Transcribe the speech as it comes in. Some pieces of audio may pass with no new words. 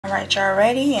All right, y'all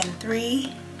ready? In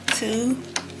 3, 2.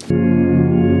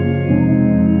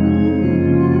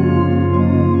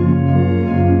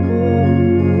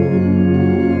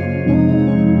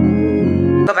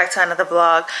 Go back to another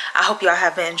vlog. I hope y'all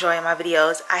have been enjoying my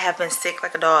videos. I have been sick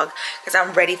like a dog because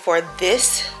I'm ready for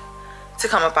this to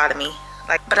come up out of me.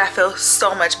 But I feel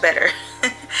so much better.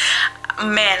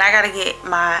 Man, I gotta get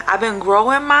I've been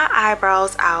growing my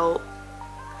eyebrows out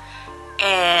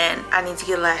and I need to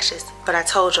get lashes. But I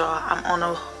told y'all I'm on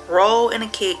a roll and a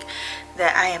kick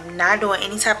that I am not doing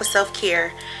any type of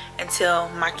self-care until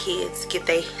my kids get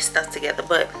their stuff together.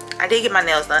 But I did get my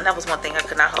nails done. That was one thing I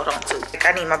could not hold on to. Like,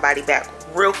 I need my body back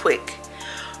real quick.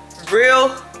 Real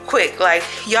quick. Like,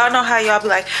 y'all know how y'all be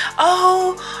like,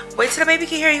 oh, wait till the baby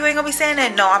can hear you, ain't gonna be saying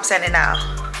that. No, I'm saying it now.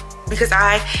 Because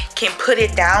I can put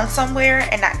it down somewhere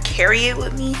and not carry it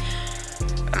with me.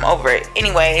 I'm over it.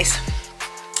 Anyways,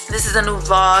 this is a new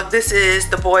vlog. This is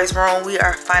the boys' room. We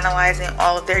are finalizing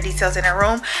all of their details in their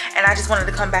room. And I just wanted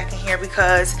to come back in here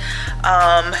because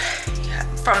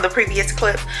from the previous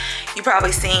clip, you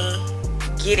probably seen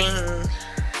getting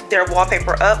their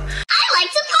wallpaper up. I like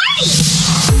to party!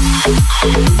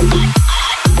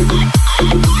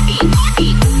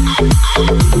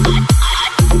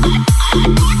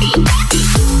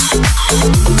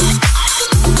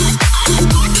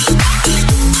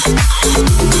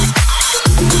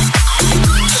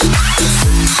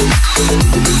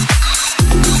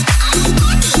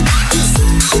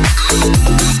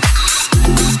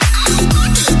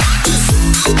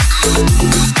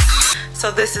 So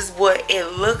this is what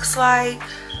it looks like.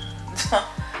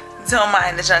 Don't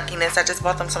mind the junkiness. I just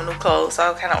bought them some new clothes, so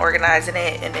I'm kind of organizing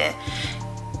it, and then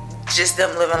just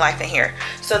them living life in here.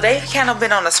 So they've kind of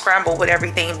been on a scramble with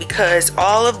everything because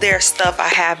all of their stuff I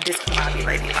have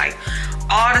discombobulated. Like,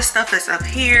 all the stuff that's up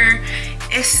here,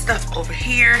 it's stuff over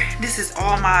here. This is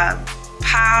all my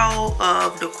pile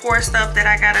of decor stuff that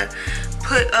I gotta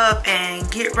put up and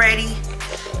get ready.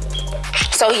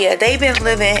 So yeah, they've been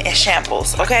living in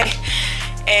shambles, okay?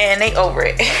 And they over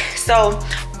it. So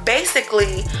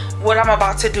basically what I'm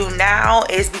about to do now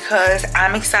is, because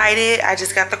I'm excited, I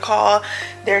just got the call,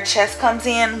 their chest comes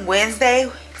in Wednesday.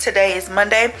 Today is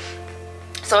Monday,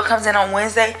 so it comes in on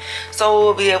Wednesday. So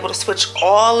we'll be able to switch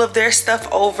all of their stuff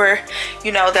over.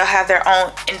 You know, they'll have their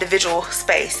own individual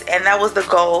space, and that was the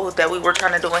goal that we were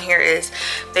trying to do in here, is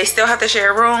they still have to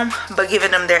share a room but giving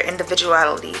them their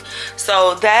individuality.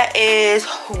 So that is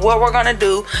what we're gonna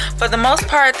do. For the most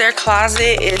part, their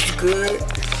closet is good.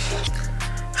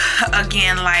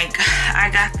 Again, like, I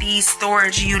got these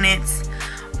storage units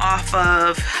off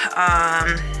of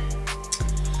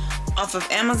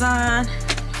Amazon.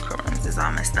 This is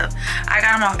all messed up. I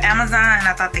got them off Amazon and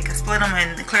I thought they could split them,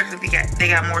 and clearly they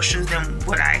got more shoes than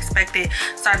what I expected.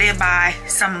 So I did buy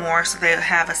some more, so they'll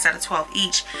have a set of 12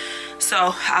 each.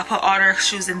 So I'll put all their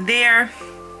shoes in there.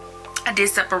 I did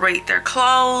separate their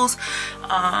clothes,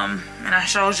 and I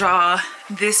showed y'all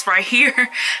this right here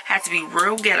had to be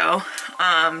real ghetto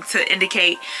to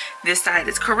indicate this side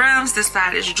is KARIM's, this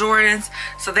side is Jordan's.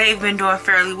 So they've been doing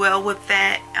fairly well with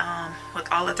that, with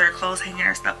all of their clothes, hanging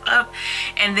their stuff up.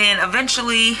 And then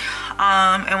eventually,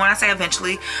 and when I say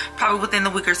eventually, probably within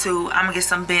the week or two, I'm gonna get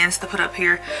some bins to put up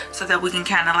here so that we can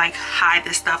kind of like hide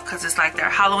this stuff, because it's like their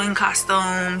Halloween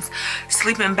costumes,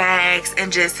 sleeping bags,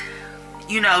 and just,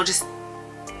 you know, just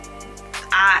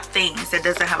odd things that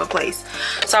doesn't have a place.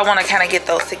 So I want to kind of get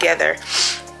those together.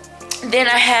 Then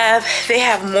they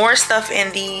have more stuff in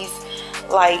these,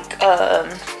 like,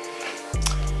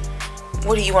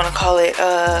 what do you want to call it,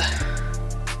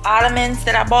 ottomans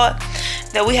that I bought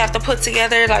that we have to put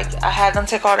together. Like, I had them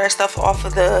take all their stuff off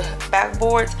of the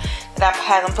backboards that I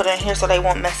had them put in here so they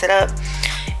won't mess it up.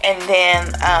 And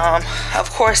then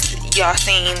of course y'all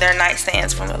seen their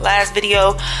nightstands from the last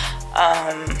video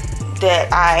that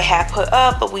I had put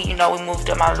up, but we moved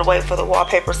them out of the way for the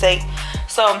wallpaper sake.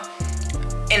 So,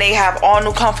 and they have all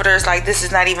new comforters. Like, this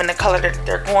is not even the color that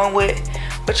they're going with,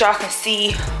 but y'all can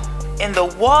see in the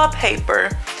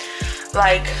wallpaper,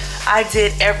 like, I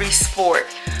did every sport.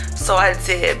 So I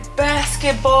did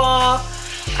basketball,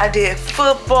 I did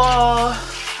football,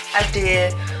 I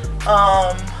did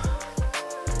I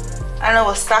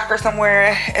know a soccer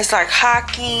somewhere, it's like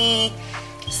hockey,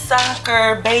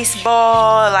 soccer,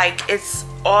 baseball, like, it's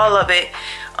all of it,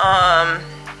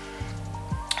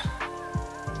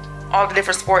 all the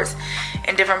different sports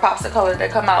and different pops of color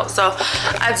that come out. So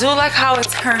I do like how it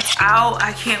turns out.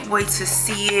 I can't wait to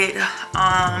see it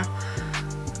up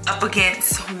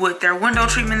against with their window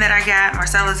treatment that I got.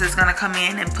 Marcellus is gonna come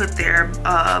in and put their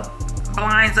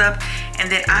blinds up, and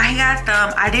then I got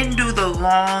them, I didn't do the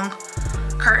long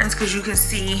curtains because you can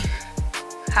see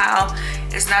how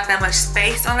it's not that much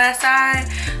space on that side.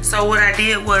 So what I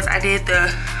did was I did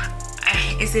the,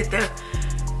 is it the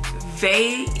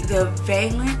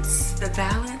valence?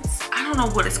 I don't know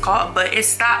what it's called, but it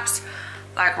stops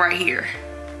like right here.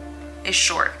 It's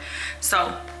short.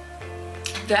 So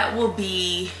that will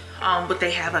be what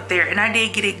they have up there. And I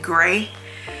did get it gray.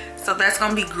 So that's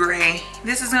gonna be gray.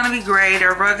 This is gonna be gray.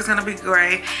 Their rug is gonna be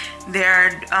gray.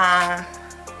 Their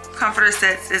comforter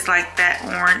sets is like that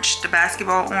orange, the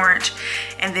basketball orange.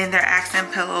 And then their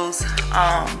accent pillows,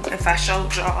 if I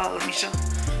showed y'all, let me show.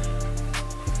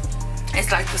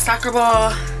 It's like the soccer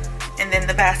ball and then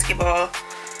the basketball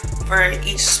for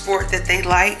each sport that they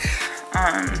like.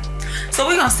 So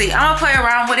we're gonna see. I'm gonna play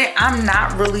around with it. I'm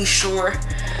not really sure.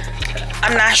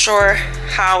 I'm not sure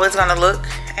how it's gonna look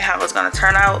and how it's gonna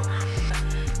turn out.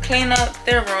 Clean up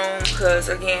their room, because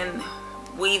again,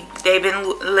 they've been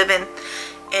living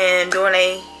and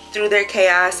doing through their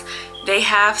chaos. They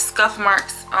have scuff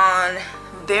marks on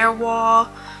their wall,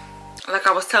 like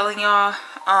I was telling y'all,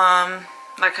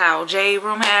 like how Jay's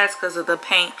room has, because of the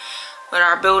paint with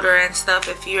our builder and stuff.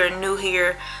 If you're new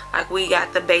here, like we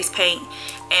got the base paint,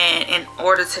 and in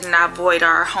order to not void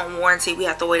our home warranty, we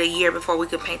have to wait a year before we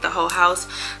can paint the whole house.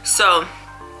 So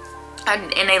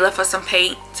and they left us some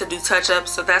paint to do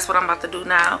touch-ups. So that's what I'm about to do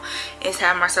now, is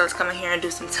have Marcellus come in here and do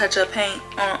some touch-up paint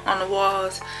on the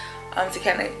walls, to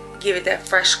kind of give it that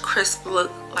fresh, crisp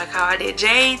look like how I did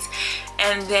Jay's.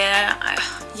 And then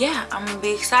yeah, I'm gonna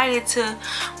be excited to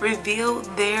reveal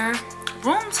their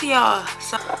room to y'all.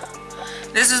 So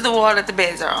this is the wall that the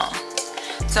beds are on.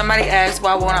 Somebody asked,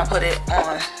 why won't I put it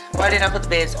on? Why didn't I put the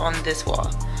beds on this wall?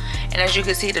 And as you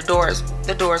can see, the doors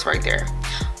right there.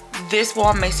 This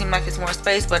wall may seem like it's more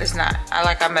space, but it's not.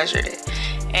 I measured it.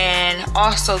 And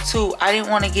also too, I didn't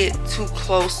want to get too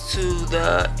close to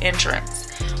the entrance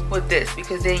with this,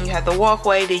 because then you have the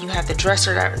walkway, then you have the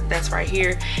dresser that's right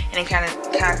here, and it kind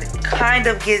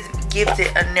of gives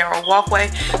it a narrow walkway.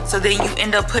 So then you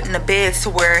end up putting the beds to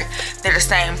where they're the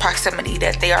same proximity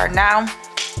that they are now.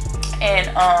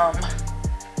 And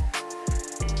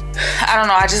I don't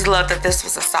know, I just love that this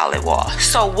was a solid wall.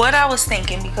 So what I was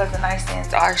thinking, because the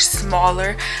nightstands are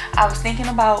smaller, I was thinking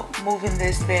about moving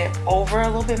this bed over a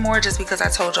little bit more, just because I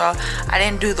told y'all I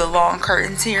didn't do the long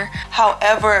curtains here.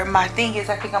 However, my thing is,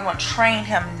 I think I'm gonna train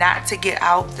him not to get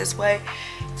out this way,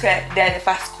 that if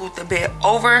I scoot the bed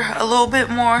over a little bit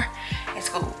more and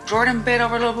scoot Jordan's bed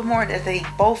over a little bit more, that they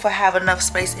both will have enough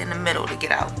space in the middle to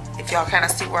get out, if y'all kind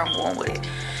of see where I'm going with it.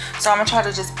 So I'm gonna try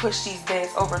to just push these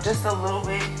beds over just a little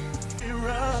bit.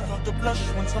 The blush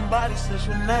when somebody says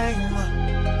your name.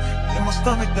 In my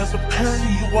stomach there's a pain.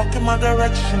 You walk in my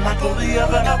direction, I go the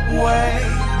other way.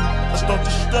 I start to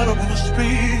stutter when I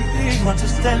speak. Trying to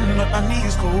stand but my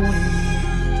knees go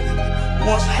weak.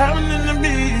 What's happening to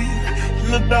me?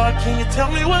 In the dark, can you tell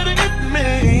me what it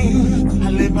means? I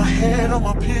lay my head on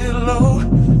my pillow,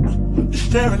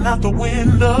 staring out the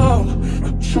window,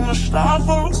 trying to stop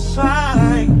for a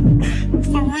sign. It's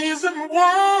the reason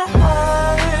why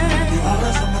you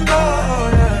always on my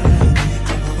mind. You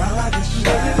come around like this,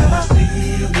 baby, when I see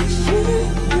you,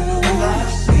 when I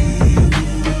see you,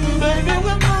 baby,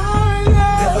 when I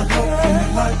never know when you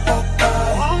might walk by,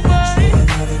 so I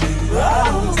gotta be right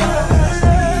on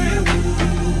time.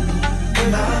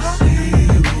 When I see you, when I see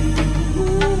you,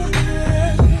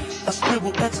 I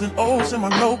scribble X and O's in my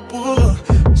notebook,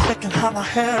 checking how my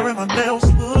hair and my nails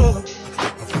look.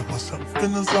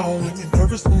 In the zone, when you're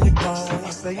nervous when you're gone, I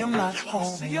say I'm not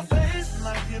home. See your face and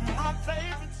I hear my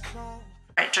favorite song.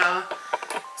 Alright, y'all.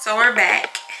 So we're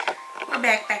back. We're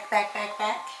back.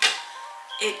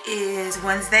 It is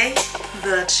Wednesday.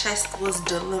 The chest was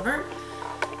delivered.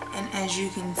 And as you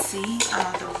can see, I'm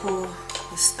about to pull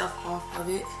the stuff off of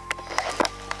it.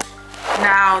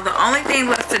 Now, the only thing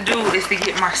left to do is to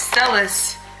get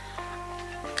Marcellus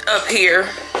up here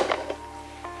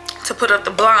to put up the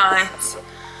blinds.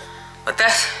 But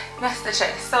that's the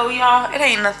chest. So y'all, it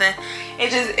ain't nothing.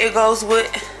 It goes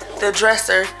with the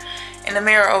dresser and the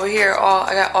mirror over here.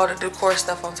 I got all the decor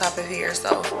stuff on top of here.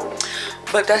 So,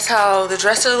 but that's how the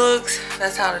dresser looks.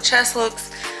 That's how the chest looks.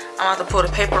 I'm about to pull the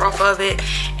paper off of it,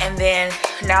 and then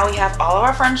now we have all of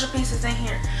our furniture pieces in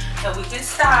here that we can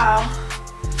style.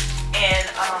 And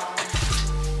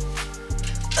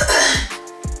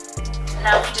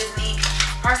now we just need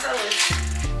Marcellus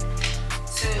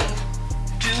to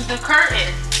do the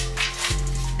curtain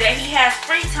that he has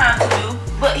free time to do,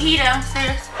 but he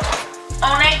downstairs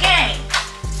on that game.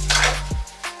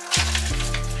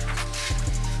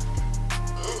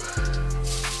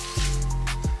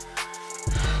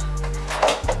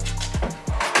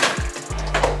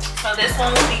 So this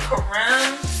one will be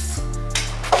Karim's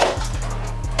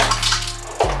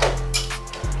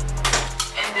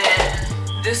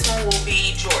this one will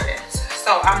be Jordan's.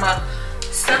 So I'm gonna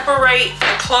separate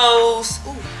the clothes.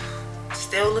 Ooh,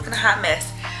 still looking a hot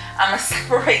mess. I'm gonna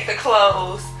separate the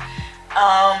clothes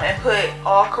and put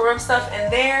all KARIM stuff in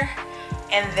there,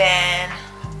 and then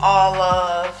all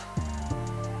of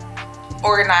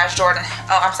organize all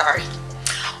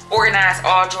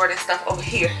Jordan stuff over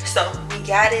here. So we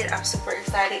got it. I'm super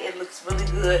excited. It looks really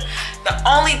good. The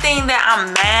only thing that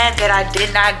I'm mad that I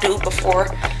did not do before,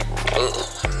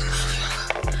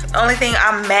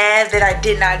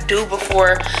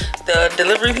 the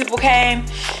delivery people came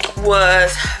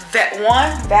was that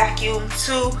 1, vacuum,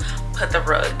 2, put the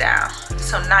rug down.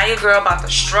 So now your girl about to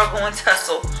struggle and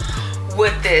tussle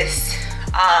with this.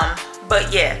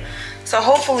 But yeah, so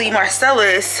hopefully my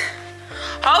husband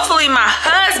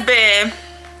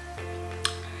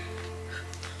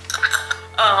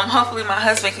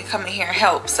can come in here and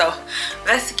help. So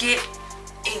let's get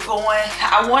it going.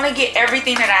 I want to get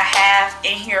everything that I have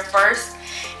in here first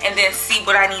and then see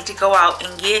what I need to go out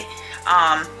and get,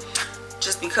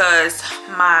 just because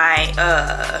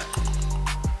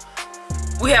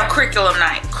we have curriculum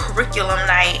night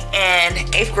and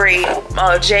 8th grade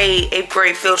Jade 8th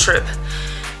grade field trip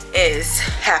is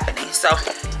happening. So,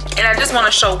 and I just want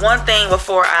to show one thing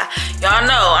before y'all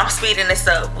know I'm speeding this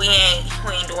up. We ain't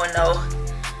doing no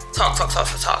talk. So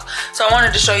I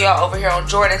wanted to show y'all over here on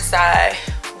Jordan's side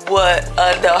what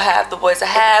they'll have, the boys will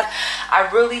have. I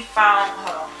really found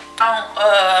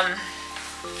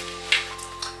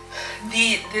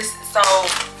these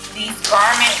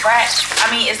garment racks. I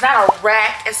mean, it's not a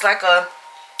rack, it's like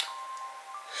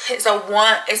it's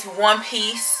one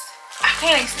piece. I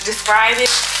can't describe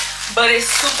it, but it's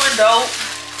super dope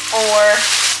for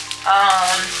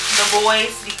the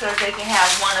boys because they can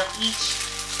have one of each,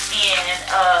 and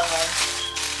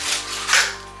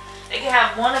they can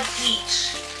have one of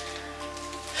each,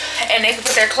 and they can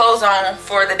put their clothes on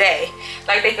for the day.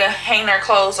 Like they can hang their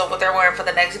clothes of what they're wearing for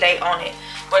the next day on it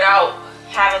without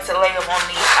having to lay them on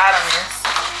these ottomans.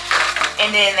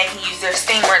 And then they can use their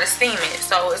steamer to steam it.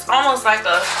 So it's almost like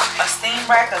a steam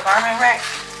rack, a garment rack.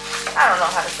 I don't know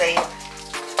how to say it,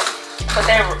 but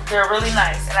they're really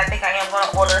nice, and I think I am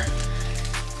gonna order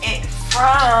it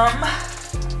from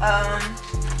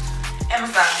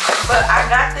Amazon. But I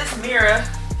got this mirror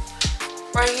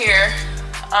right here.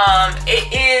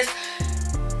 It is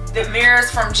the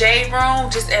mirrors from Jade Room,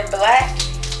 just in black,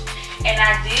 and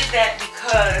I did that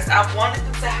because I wanted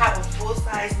them to have a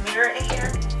full-size mirror in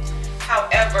here.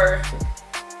 However,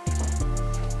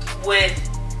 with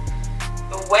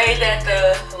the way that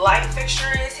the light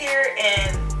fixture is here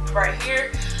and right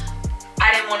here,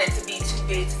 I didn't want it to be too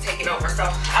big to take it over. So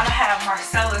I'm gonna have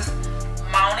Marcella's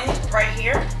mounted right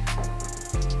here,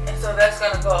 and so that's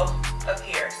gonna go up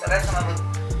here. So that's gonna look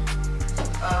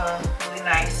really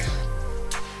nice.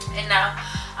 And now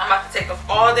I'm about to take off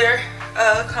all their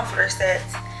comforter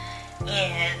sets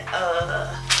and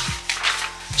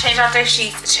change out their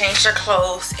sheets, change their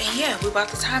clothes, and yeah, we're about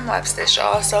to time lapse this,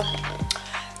 y'all. So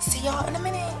see y'all in a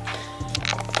minute.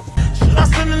 I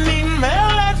send an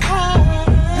email at home.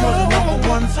 You're the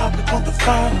 #1 topic on the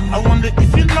phone. I wonder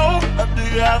if you know, or do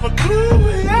you have a clue?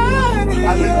 Yeah.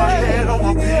 I lay my head on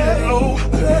my pillow,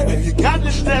 and you got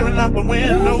me staring out the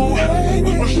window.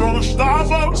 We're showing the stars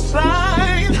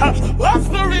outside. What's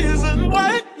the reason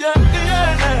why? Yeah.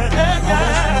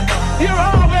 You're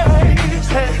always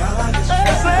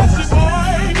sexy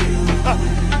boy.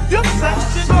 You're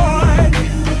sexy boy.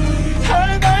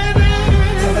 Hey baby.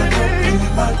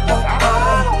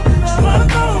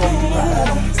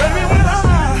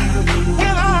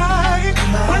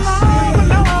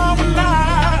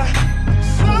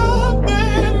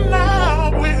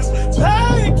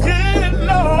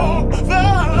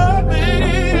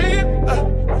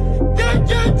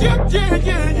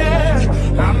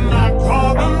 I'm not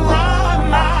gonna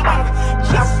run out,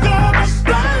 just gonna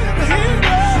stand here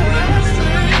and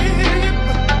sleep.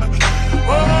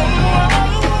 Oh,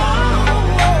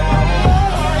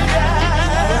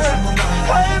 yeah.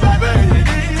 Hey, baby,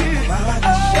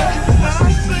 I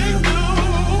see you.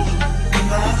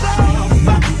 So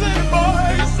sexy,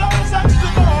 boy, so sexy,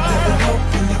 boy.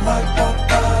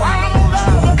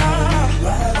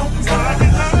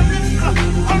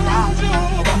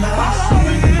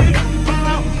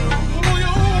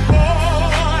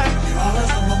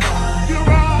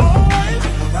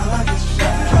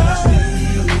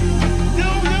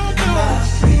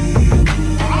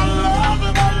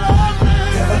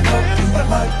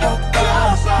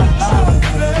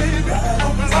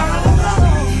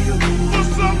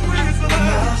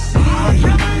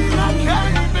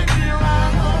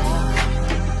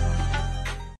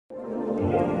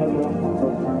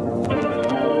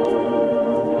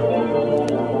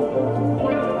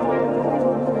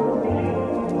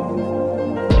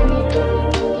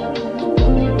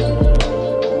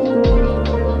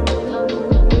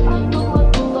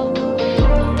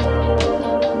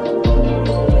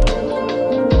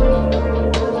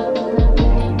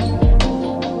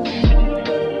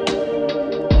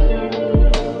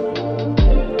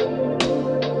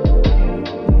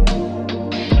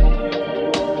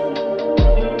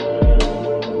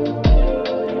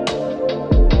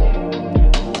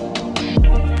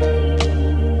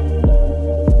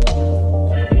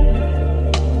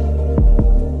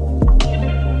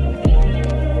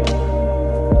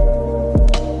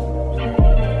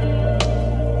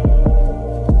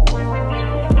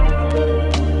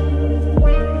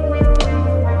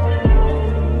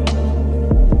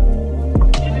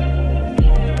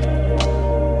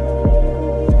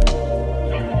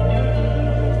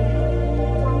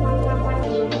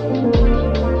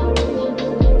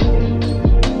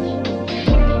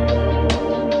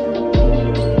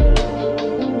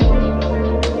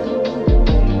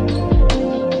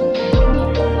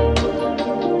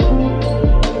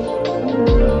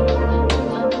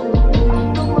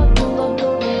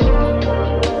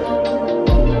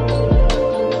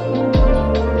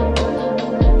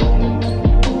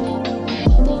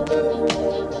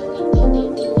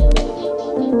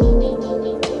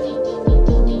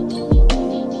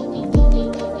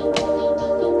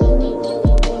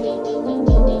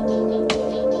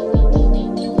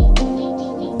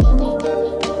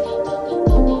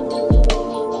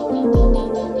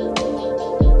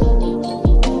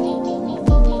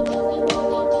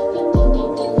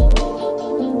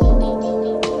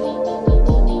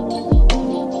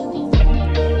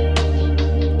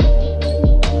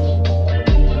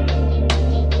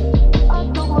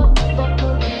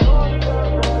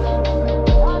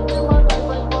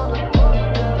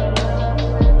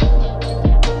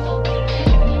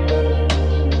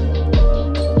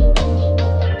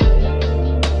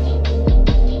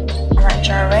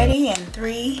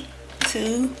 3,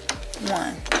 2,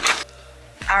 1.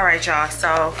 All right, y'all,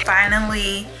 so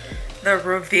finally the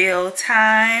reveal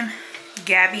time.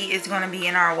 Gabby is going to be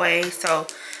in our way, so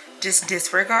just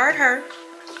disregard her.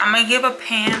 I'm gonna give a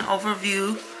pan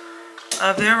overview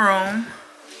of their room,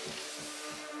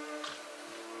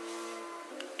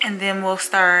 and then we'll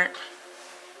start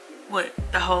with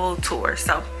the whole tour.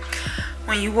 So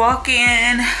when you walk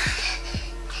in,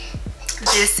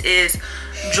 this is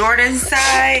Jordan's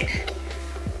side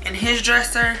and his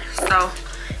dresser. So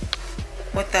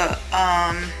with the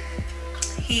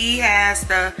he has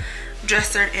the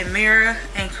dresser and mirror,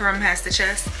 and KARIM has the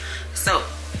chest. So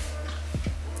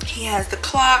he has the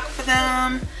clock for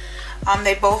them.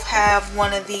 They both have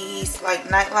one of these like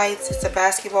night lights. It's a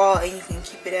basketball, and you can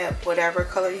keep it at whatever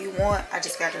color you want. I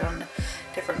just got it on the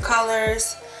different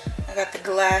colors. I got the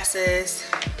glasses,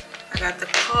 I got the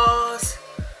paws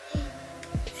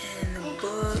and the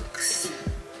books.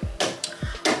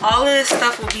 All of this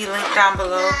stuff will be linked down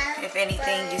below if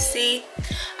anything you see.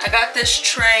 I got this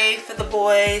tray for the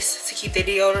boys to keep their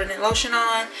deodorant and lotion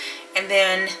on, and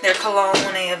then their cologne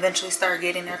when they eventually start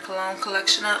getting their cologne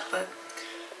collection up. But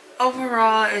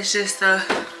overall, it's just a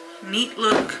neat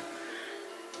look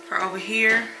for over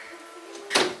here.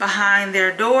 Behind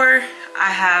their door,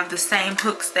 I have the same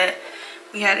hooks that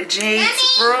we had at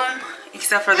Jade's room,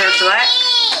 except for they're black.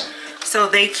 So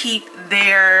they keep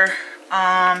their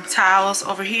towels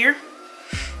over here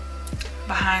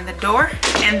behind the door.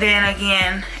 And then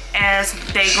again, as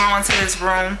they go into this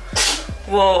room,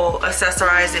 we'll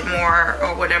accessorize it more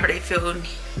or whatever they feel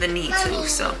the need to.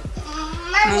 So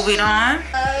moving on,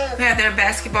 we have their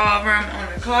basketball room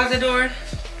on the closet door,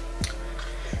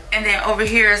 and then over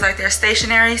here is like their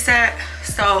stationery set.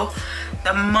 So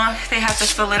the month they have to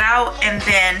fill it out, and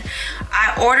then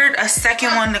I ordered a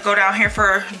second one to go down here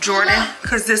for Jordan,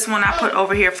 because this one I put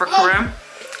over here for KARIM.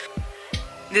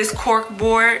 This cork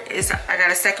board is, I got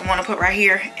a second one to put right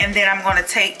here, and then I'm going to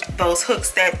take those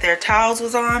hooks that their towels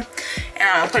was on, and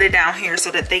I'm going to put it down here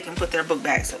so that they can put their book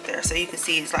bags up there. So you can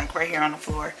see it's like right here on the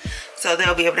floor. So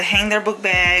they'll be able to hang their book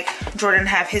bag, Jordan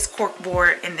have his cork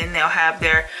board, and then they'll have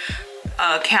their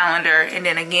calendar. And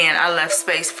then again, I left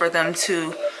space for them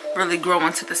to really grow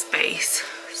into the space.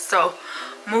 So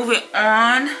moving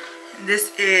on,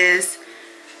 this is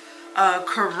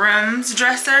KARIM's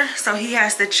dresser. So he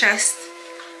has the chest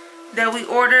that we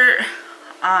ordered.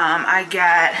 I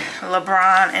got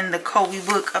LeBron and the Kobe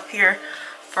book up here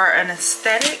for an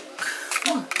aesthetic.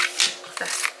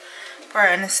 For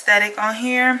an aesthetic on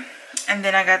here. And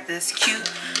then I got this cute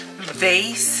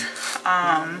vase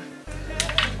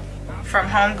from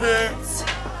HomeGoods,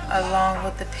 along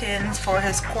with the pins for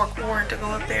his cork board to go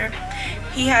up there.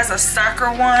 He has a soccer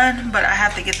one, but I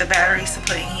have to get the batteries to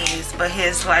put in his, but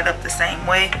his light up the same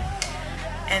way.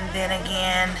 And then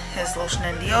again, his lotion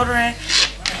and deodorant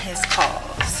and his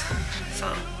calls.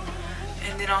 So,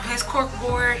 and then on his cork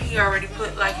board, he already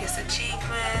put like his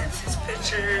achievements, his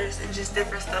pictures, and just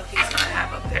different stuff he's gonna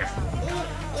have up there.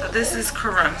 So this is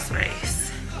KARIM's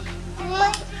space.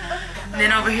 And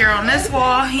then over here on this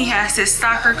wall, he has his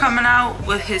soccer coming out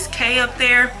with his K up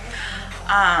there.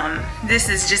 This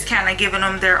is just kind of giving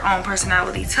them their own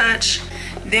personality touch.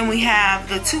 Then we have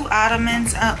the two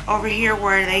ottomans up over here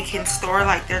where they can store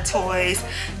like their toys,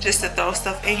 just to throw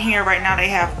stuff in here. Right now they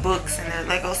have books and their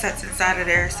Lego sets inside of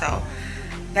there, so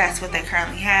that's what they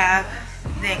currently have.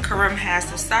 Then KARIM has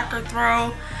the soccer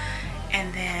throw,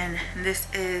 and then this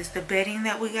is the bedding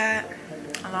that we got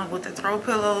along with the throw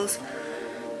pillows.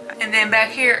 And then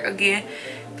back here again,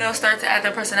 they'll start to add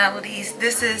their personalities.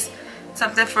 This is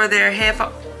something for their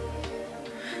headphones.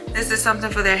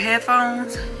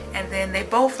 And then they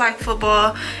both like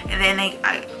football, and then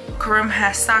KARIM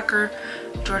has soccer,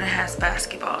 Jordan has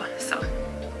basketball. So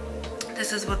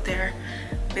this is what their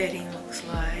bedding looks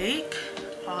like,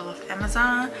 all of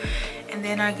Amazon. And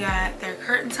then I got their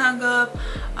curtains hung up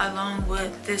along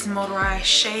with this motorized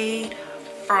shade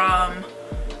from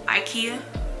IKEA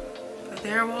for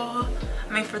their wall,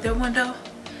 for their window.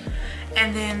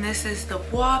 And then this is the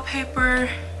wallpaper,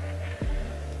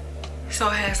 so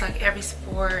it has like every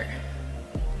sport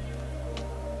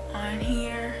on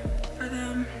here for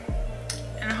them,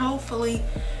 and hopefully,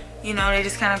 you know, they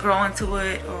just kind of grow into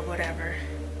it or whatever.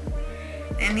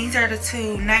 And these are the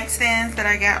two nightstands that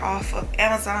I got off of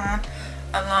Amazon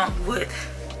along with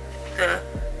the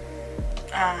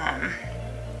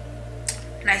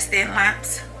nightstand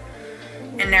lamps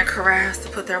and their corrals to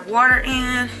put their water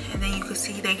in. And then you can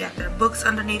see they got their books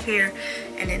underneath here,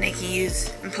 and then they can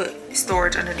use and put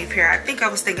storage underneath here. I think I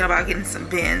was thinking about getting some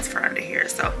bins for under here,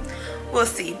 so we'll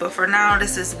see. But for now,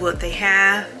 this is what they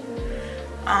have.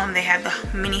 They have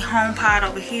the mini home pod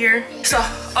over here. So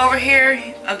over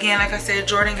here again, like I said,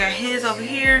 Jordan got his over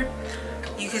here.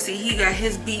 You can see he got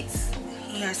his Beats.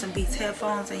 He has some Beats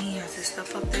headphones, and he has his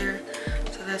stuff up there.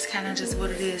 So that's kind of just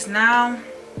what it is now.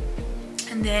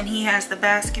 And then he has the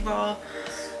basketball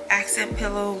accent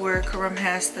pillow where KARIM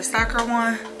has the soccer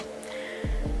one.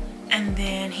 And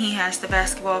then he has the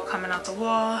basketball coming out the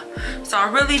wall. So I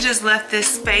really just left this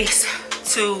space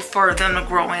for them to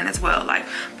grow in as well, like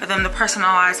for them to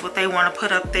personalize what they want to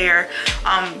put up there.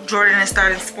 Jordan is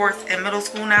starting sports in middle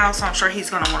school now, so I'm sure he's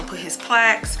going to want to put his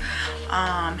plaques.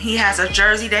 He has a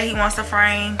jersey that he wants to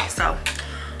frame, so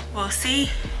we'll see.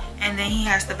 And then he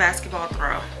has the basketball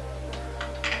throw.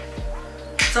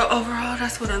 So overall,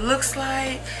 that's what it looks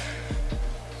like.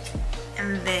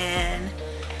 And then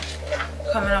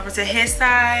coming over to his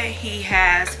side, he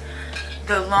has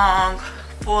the long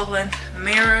full-length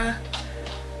mirror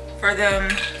for them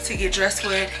to get dressed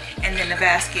with, and then the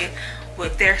basket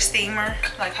with their steamer,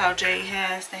 like how Jay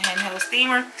has the handheld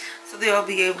steamer, so they'll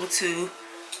be able to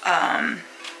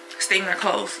steam their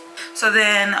clothes. So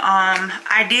then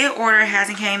I did order, it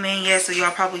hasn't came in yet, so y'all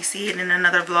probably see it in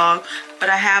another vlog, but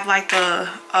I have like the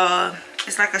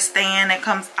it's like a stand that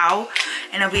comes out,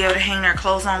 and they'll be able to hang their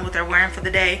clothes on what they're wearing for the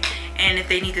day, and if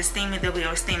they need to steam it, they'll be able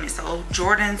to steam it. So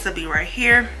Jordan's will be right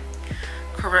here,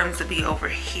 KARIM's will be over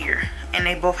here, and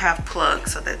they both have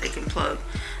plugs so that they can plug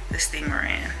the steamer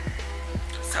in.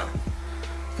 So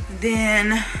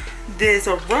then there's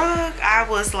a rug. I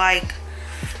was like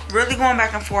really going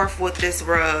back and forth with this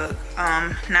rug.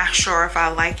 Not sure if I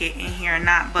like it in here or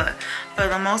not, but for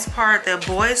the most part the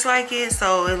boys like it,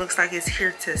 so it looks like it's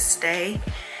here to stay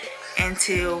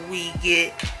until we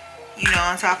get, you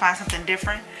know, until I find something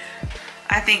different.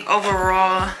 I think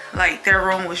overall, like, their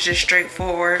room was just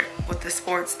straightforward with the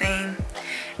sports thing.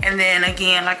 And then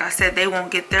again, like I said, they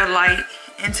won't get their light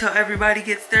until everybody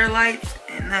gets their lights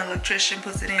and the electrician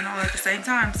puts it in all at the same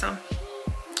time. So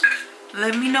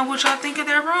let me know what y'all think of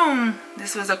their room.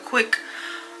 This was a quick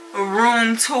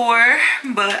room tour,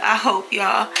 but I hope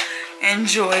y'all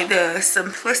enjoy the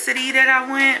simplicity that I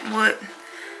went with,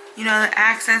 you know, the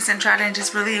accents, and try to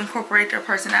just really incorporate their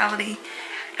personality.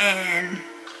 And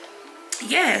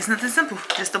yeah, it's nothing simple,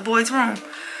 just the boys' room.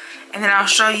 And then I'll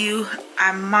show you,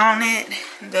 I mounted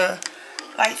the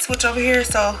light switch over here,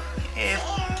 so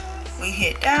if we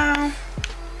hit down,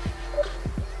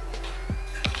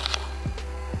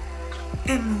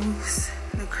 it moves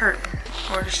the curtain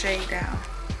or the shade down.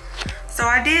 So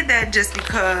I did that just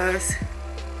because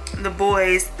the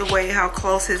boys, the way how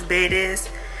close his bed is,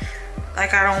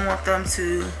 like, I don't want them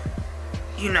to,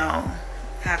 you know,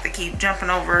 have to keep jumping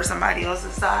over somebody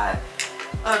else's side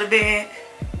of the bed.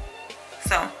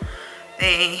 So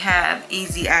they have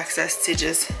easy access to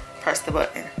just press the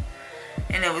button.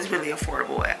 And it was really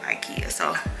affordable at IKEA.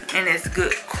 So, and it's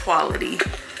good quality,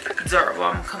 durable.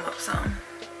 I'm gonna come up some.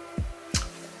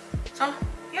 So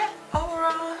yeah,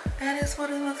 overall, that is what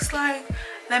it looks like.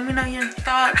 Let me know your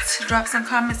thoughts. Drop some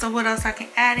comments on what else I can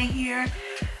add in here.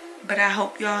 But I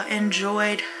hope y'all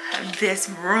enjoyed this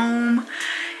room.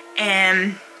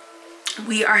 And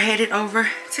we are headed over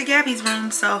to Gabby's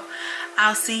room. So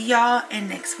I'll see y'all in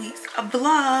next week's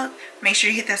vlog. Make sure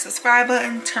you hit that subscribe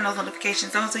button. Turn those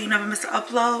notifications on so you never miss an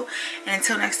upload. And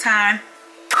until next time,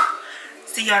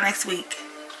 see y'all next week.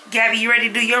 Gabby, you ready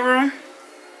to do your room?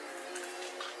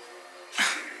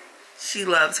 She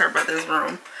loves her brother's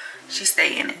room. She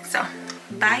stay in it. So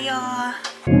bye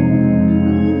y'all.